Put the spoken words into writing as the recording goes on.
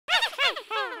I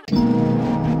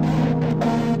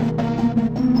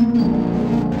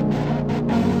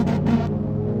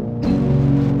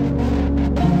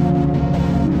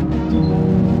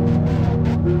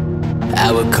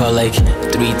would call like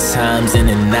 3 times in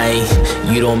a night.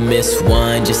 You don't miss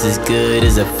one, just as good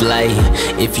as a flight.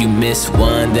 If you miss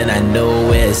one, then I know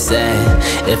where it's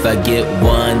at. If I get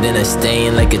one, then I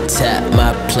stain like a tap.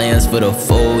 My plans for the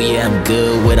full, yeah, I'm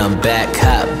good when I'm back.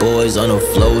 Hot boys on the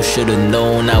floor, should've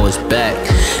known I was back.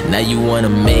 Now you wanna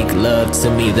make love to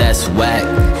me, that's whack.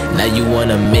 Now you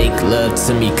wanna make love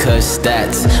to me, cause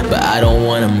stats. But I don't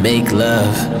wanna make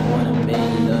love,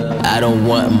 I don't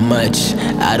want much,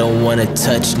 I don't wanna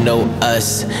touch no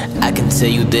us. I can tell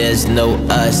you there's no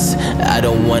us, I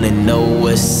don't wanna know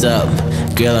what's up.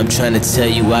 Girl, I'm trying to tell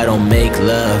you I don't make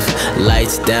love.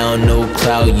 Lights down, no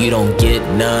clout, you don't get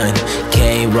none.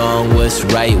 Came wrong, what's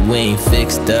right, we ain't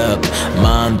fixed up.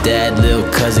 Mom, dad, little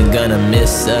cousin gonna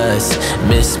miss us.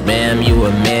 Miss ma'am, you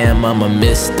a ma'am, I'm a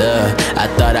mister. I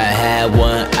thought I had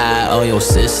one eye on your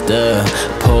sister.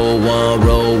 Pull one,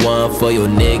 roll one for your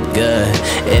nigga.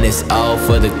 And it's all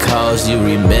for the cause, you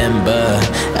remember.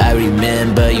 I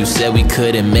remember you said we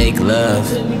couldn't make love.